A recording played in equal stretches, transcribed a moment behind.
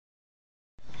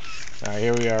Alright,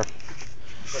 here we are.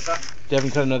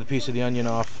 Devin cut another piece of the onion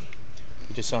off.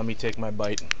 He just saw me take my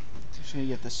bite. Just gonna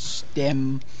get the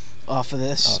stem off of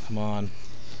this. Oh, come on.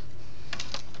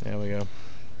 There we go.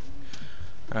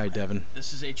 Alright, Devin.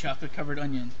 This is a chocolate covered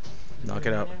onion. Knock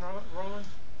it out.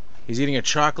 He's eating a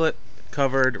chocolate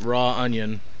covered raw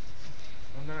onion.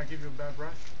 And then I give you a bad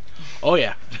breath? Oh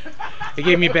yeah. It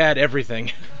gave me bad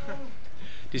everything. Do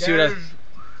you see what I...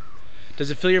 Does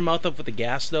it fill your mouth up with the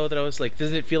gas though? That I was like,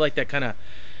 doesn't it feel like that kind of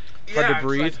hard to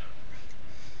breathe?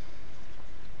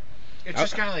 It's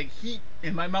just kind of like heat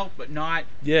in my mouth, but not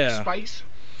spice.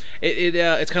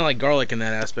 It's kind of like garlic in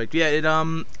that aspect.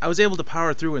 Yeah, I was able to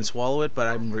power through and swallow it, but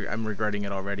I'm regretting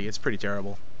it already. It's pretty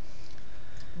terrible.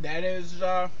 That is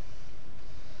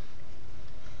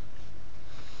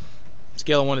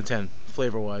Scale of 1 to 10,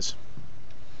 flavor wise.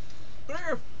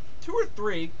 2 or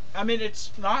 3. I mean,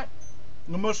 it's not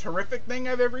the most horrific thing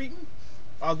I've ever eaten,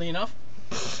 oddly enough.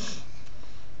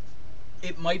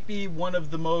 It might be one of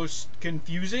the most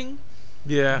confusing.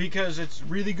 Yeah. Because it's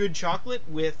really good chocolate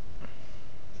with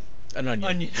an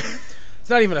onion. It's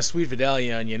not even a sweet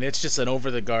Vidalia onion. It's just an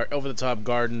over the top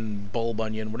garden bulb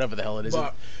onion, whatever the hell it is.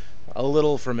 But a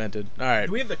little fermented. All right.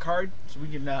 Do we have the card so we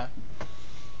can?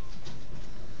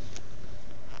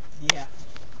 Yeah.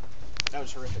 That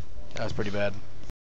was horrific. That was pretty bad.